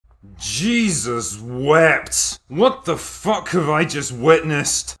Jesus wept. What the fuck have I just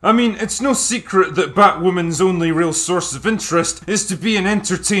witnessed? I mean, it's no secret that Batwoman's only real source of interest is to be an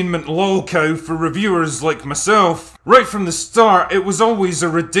entertainment lol cow for reviewers like myself. Right from the start, it was always a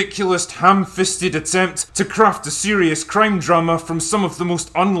ridiculous ham-fisted attempt to craft a serious crime drama from some of the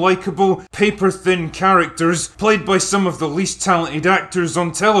most unlikable, paper-thin characters played by some of the least talented actors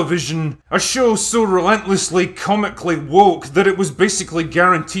on television. A show so relentlessly comically woke that it was basically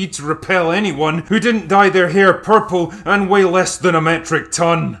guaranteed to repel anyone who didn't dye their hair purple and weigh less than a metric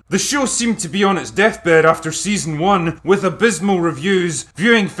ton. The show seemed to be on its deathbed after season 1, with abysmal reviews,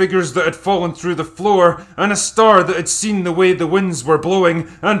 viewing figures that had fallen through the floor, and a star that had seen the way the winds were blowing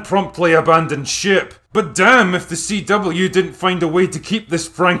and promptly abandoned ship. But damn if the CW didn't find a way to keep this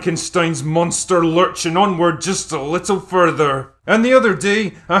Frankenstein's monster lurching onward just a little further. And the other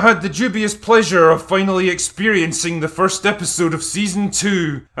day, I had the dubious pleasure of finally experiencing the first episode of season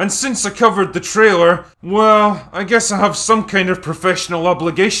 2. And since I covered the trailer, well, I guess I have some kind of professional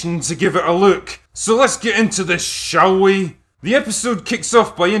obligation to give it a look. So let's get into this, shall we? The episode kicks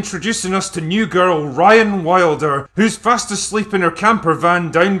off by introducing us to new girl Ryan Wilder, who's fast asleep in her camper van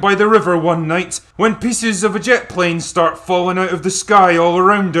down by the river one night when pieces of a jet plane start falling out of the sky all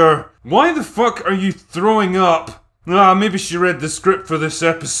around her. Why the fuck are you throwing up? Maybe she read the script for this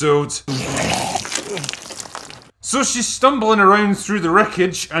episode. So she's stumbling around through the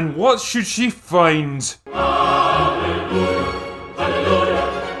wreckage, and what should she find?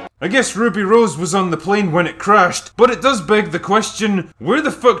 I guess Ruby Rose was on the plane when it crashed, but it does beg the question, where the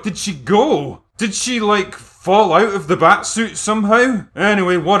fuck did she go? Did she, like, fall out of the batsuit somehow?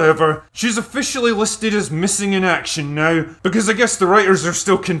 Anyway, whatever. She's officially listed as missing in action now, because I guess the writers are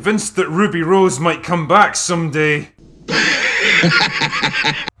still convinced that Ruby Rose might come back someday.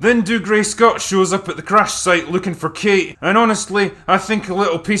 Then Dougray Scott shows up at the crash site looking for Kate, and honestly, I think a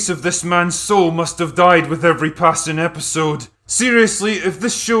little piece of this man's soul must have died with every passing episode. Seriously, if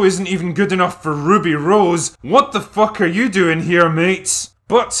this show isn't even good enough for Ruby Rose, what the fuck are you doing here, mates?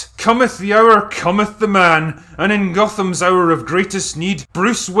 But cometh the hour, cometh the man, and in Gotham's hour of greatest need,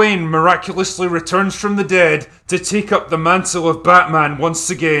 Bruce Wayne miraculously returns from the dead to take up the mantle of Batman once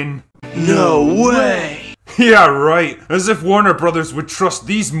again. No way! Yeah, right. As if Warner Brothers would trust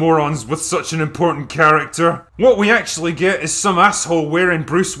these morons with such an important character. What we actually get is some asshole wearing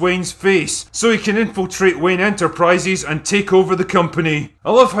Bruce Wayne's face, so he can infiltrate Wayne Enterprises and take over the company.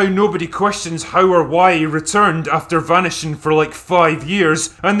 I love how nobody questions how or why he returned after vanishing for like 5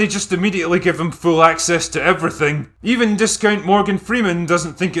 years, and they just immediately give him full access to everything. Even discount Morgan Freeman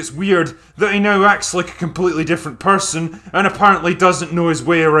doesn't think it's weird that he now acts like a completely different person, and apparently doesn't know his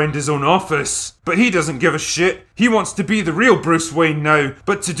way around his own office. But he doesn't give a shit. He wants to be the real Bruce Wayne now,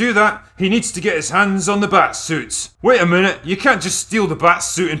 but to do that, he needs to get his hands on the Batsuits. Wait a minute, you can't just steal the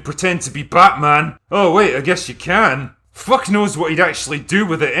Batsuit and pretend to be Batman. Oh wait, I guess you can. Fuck knows what he'd actually do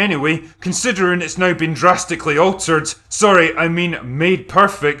with it anyway, considering it's now been drastically altered. Sorry, I mean made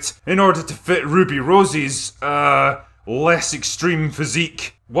perfect, in order to fit Ruby Rose's, less extreme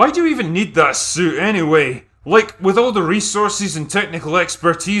physique. Why do you even need that suit anyway? Like, with all the resources and technical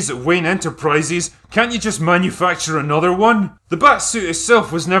expertise at Wayne Enterprises, can't you just manufacture another one? The Batsuit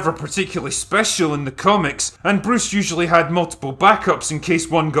itself was never particularly special in the comics, and Bruce usually had multiple backups in case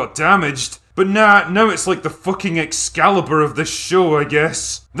one got damaged. But now it's like the fucking Excalibur of this show, I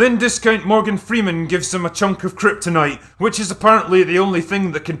guess. Then discount Morgan Freeman gives him a chunk of kryptonite, which is apparently the only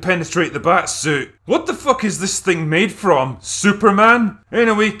thing that can penetrate the Batsuit. What the fuck is this thing made from? Superman?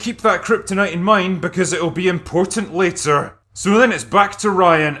 Anyway, keep that kryptonite in mind because it'll be important later. So then it's back to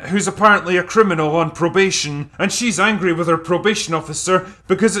Ryan, who's apparently a criminal on probation, and she's angry with her probation officer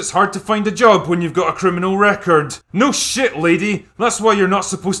because it's hard to find a job when you've got a criminal record. No shit, lady! That's why you're not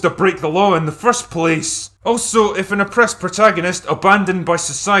supposed to break the law in the first place. Also, if an oppressed protagonist abandoned by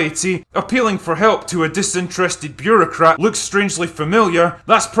society, appealing for help to a disinterested bureaucrat looks strangely familiar,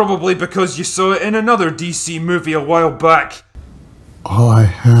 that's probably because you saw it in another DC movie a while back. All I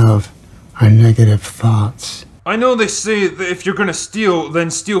have are negative thoughts. I know they say that if you're gonna steal,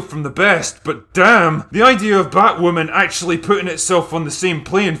 then steal from the best, but damn, the idea of Batwoman actually putting itself on the same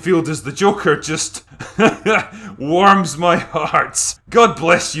playing field as the Joker just warms my heart. God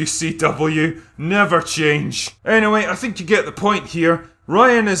bless you, CW. Never change. Anyway, I think you get the point here.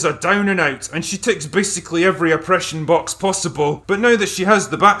 Ryan is a down and out, and she ticks basically every oppression box possible, but now that she has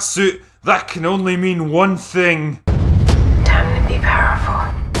the Batsuit, that can only mean one thing. Time to be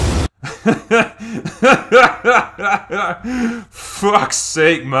powerful. Fuck's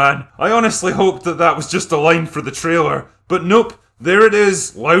sake, man. I honestly hoped that was just a line for the trailer. But nope, there it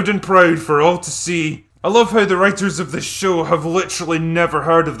is, loud and proud for all to see. I love how the writers of this show have literally never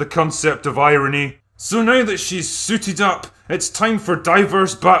heard of the concept of irony. So now that she's suited up, it's time for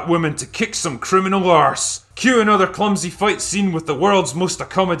diverse Batwoman to kick some criminal arse. Cue another clumsy fight scene with the world's most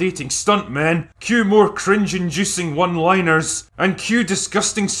accommodating stuntmen, cue more cringe-inducing one-liners, and cue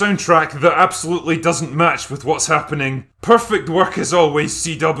disgusting soundtrack that absolutely doesn't match with what's happening. Perfect work as always,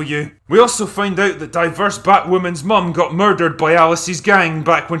 CW. We also find out that diverse Batwoman's mum got murdered by Alice's gang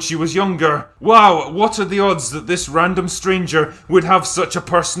back when she was younger. Wow, what are the odds that this random stranger would have such a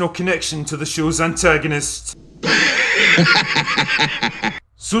personal connection to the show's antagonist?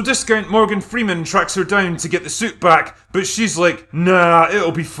 So discount Morgan Freeman tracks her down to get the suit back, but she's like, nah,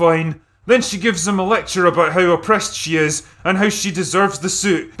 it'll be fine. Then she gives him a lecture about how oppressed she is, and how she deserves the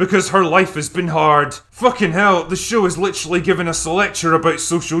suit, because her life has been hard. Fucking hell, the show is literally giving us a lecture about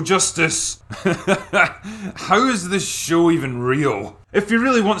social justice. How is this show even real? If he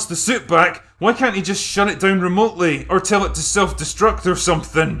really wants the suit back, why can't he just shut it down remotely, or tell it to self-destruct or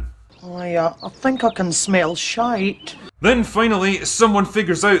something? I think I can smell shite. Then finally, someone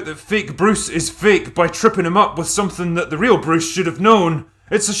figures out that fake Bruce is fake by tripping him up with something that the real Bruce should have known.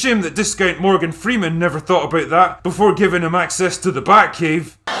 It's a shame that discount Morgan Freeman never thought about that before giving him access to the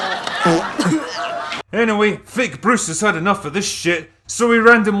Batcave. Anyway, fake Bruce has had enough of this shit, so he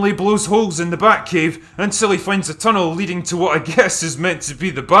randomly blows holes in the Batcave until he finds a tunnel leading to what I guess is meant to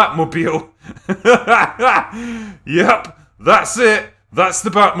be the Batmobile. Yep, that's it. That's the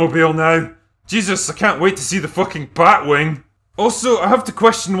Batmobile now. Jesus, I can't wait to see the fucking Batwing. Also, I have to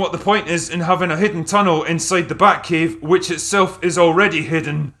question what the point is in having a hidden tunnel inside the Batcave, which itself is already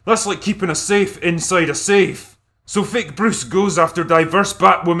hidden. That's like keeping a safe inside a safe. So fake Bruce goes after diverse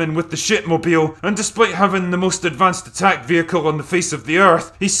Batwoman with the shitmobile, and despite having the most advanced attack vehicle on the face of the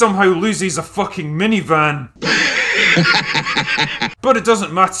earth, he somehow loses a fucking minivan. But it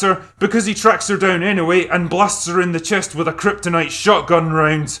doesn't matter, because he tracks her down anyway and blasts her in the chest with a kryptonite shotgun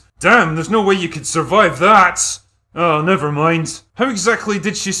round. Damn, there's no way you could survive that. Oh, never mind. How exactly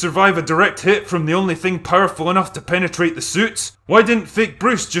did she survive a direct hit from the only thing powerful enough to penetrate the suit? Why didn't fake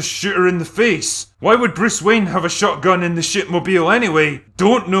Bruce just shoot her in the face? Why would Bruce Wayne have a shotgun in the shitmobile anyway?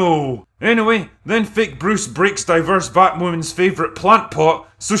 Don't know. Anyway, then fake Bruce breaks diverse Batwoman's favourite plant pot,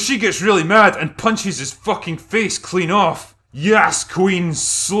 so she gets really mad and punches his fucking face clean off. Yes, Queen,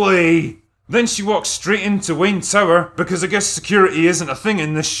 slay! Then she walks straight into Wayne Tower, because I guess security isn't a thing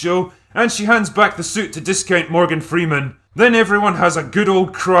in this show, and she hands back the suit to discount Morgan Freeman. Then everyone has a good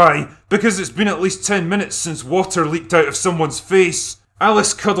old cry, because it's been at least 10 minutes since water leaked out of someone's face.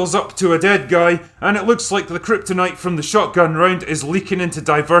 Alice cuddles up to a dead guy, and it looks like the kryptonite from the shotgun round is leaking into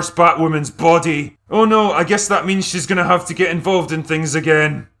diverse Batwoman's body. Oh no, I guess that means she's gonna have to get involved in things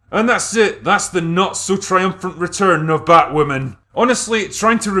again. And that's it, that's the not so triumphant return of Batwoman. Honestly,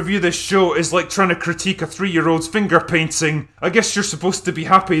 trying to review this show is like trying to critique a 3-year-old's finger painting. I guess you're supposed to be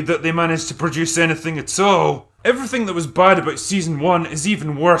happy that they managed to produce anything at all. Everything that was bad about Season 1 is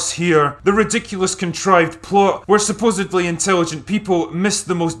even worse here. The ridiculous contrived plot, where supposedly intelligent people miss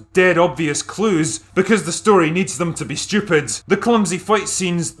the most dead obvious clues, because the story needs them to be stupid. The clumsy fight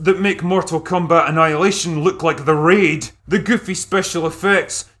scenes that make Mortal Kombat Annihilation look like The Raid. The goofy special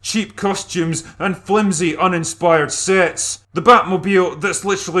effects, cheap costumes, and flimsy uninspired sets. The Batmobile that's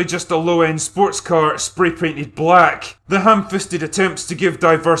literally just a low-end sports car spray-painted black. The ham-fisted attempts to give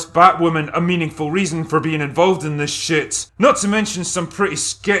diverse Batwoman a meaningful reason for being involved in this shit. Not to mention some pretty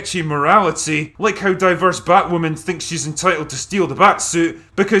sketchy morality, like how diverse Batwoman thinks she's entitled to steal the Batsuit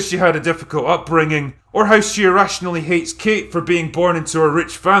because she had a difficult upbringing, or how she irrationally hates Kate for being born into a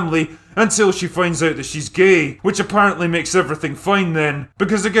rich family until she finds out that she's gay, which apparently makes everything fine then,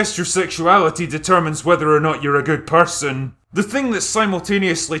 because I guess your sexuality determines whether or not you're a good person. The thing that's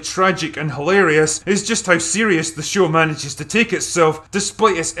simultaneously tragic and hilarious is just how serious the show manages to take itself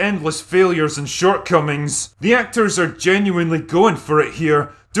despite its endless failures and shortcomings. The actors are genuinely going for it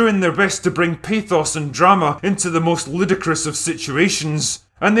here, doing their best to bring pathos and drama into the most ludicrous of situations.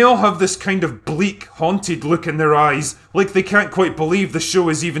 And they all have this kind of bleak, haunted look in their eyes, like they can't quite believe the show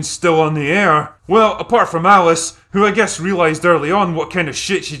is even still on the air. Well, apart from Alice, who I guess realised early on what kind of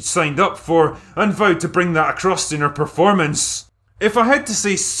shit she'd signed up for, and vowed to bring that across in her performance. If I had to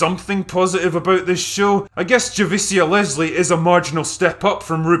say something positive about this show, I guess Javicia Leslie is a marginal step up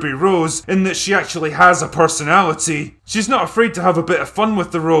from Ruby Rose in that she actually has a personality. She's not afraid to have a bit of fun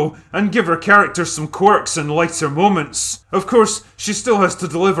with the role and give her character some quirks and lighter moments. Of course, she still has to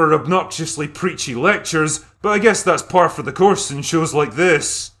deliver obnoxiously preachy lectures, but I guess that's par for the course in shows like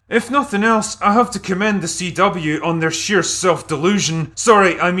this. If nothing else, I have to commend the CW on their sheer self-delusion,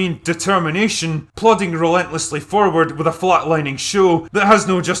 sorry, I mean determination, plodding relentlessly forward with a flatlining show that has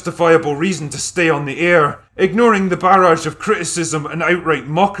no justifiable reason to stay on the air, ignoring the barrage of criticism and outright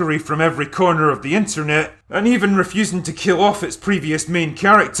mockery from every corner of the internet, and even refusing to kill off its previous main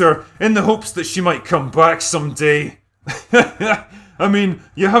character in the hopes that she might come back someday. I mean,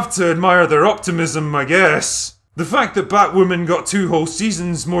 you have to admire their optimism, I guess. The fact that Batwoman got 2 whole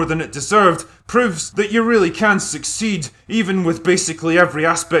seasons more than it deserved proves that you really can succeed even with basically every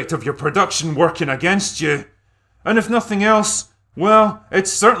aspect of your production working against you. And if nothing else, well,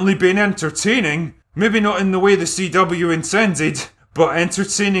 it's certainly been entertaining. Maybe not in the way the CW intended, but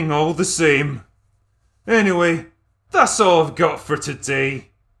entertaining all the same. Anyway, that's all I've got for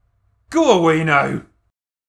today. Go away now.